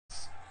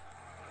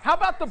How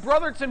about the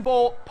Brotherton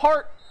Bowl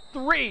Part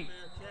 3?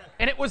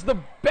 And it was the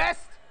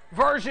best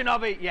version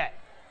of it yet.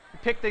 We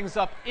pick things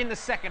up in the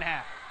second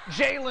half.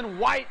 Jalen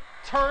White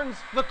turns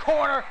the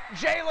corner.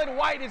 Jalen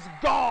White is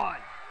gone.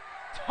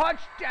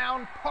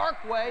 Touchdown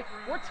Parkway.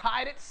 We're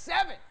tied at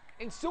 7.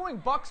 Ensuing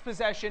Bucks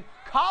possession,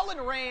 Colin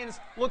Rains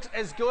looks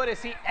as good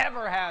as he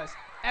ever has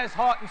as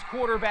Haughton's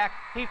quarterback.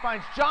 He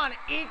finds John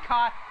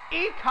Ecott.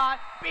 Ecott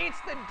beats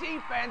the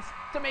defense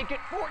to make it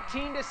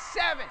 14-7.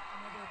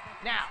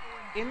 Now,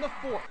 in the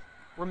fourth,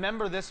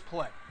 remember this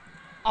play.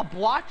 A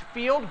blocked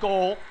field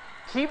goal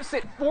keeps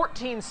it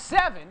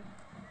 14-7.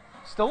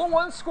 Still a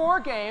one-score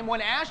game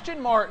when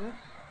Ashton Martin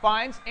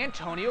finds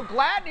Antonio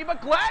Gladney,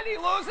 but Gladney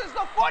loses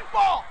the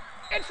football.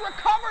 It's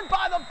recovered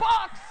by the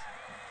Bucks.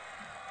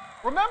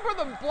 Remember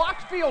the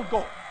blocked field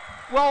goal?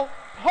 Well,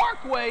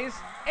 Parkway's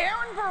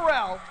Aaron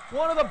Burrell,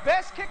 one of the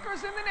best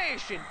kickers in the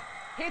nation,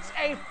 hits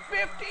a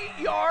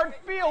 50-yard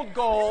field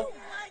goal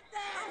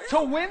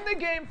to win the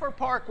game for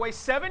Parkway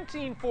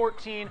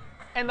 17-14,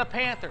 and the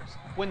Panthers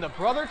win the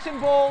Brotherton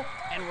Bowl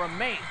and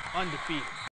remain undefeated.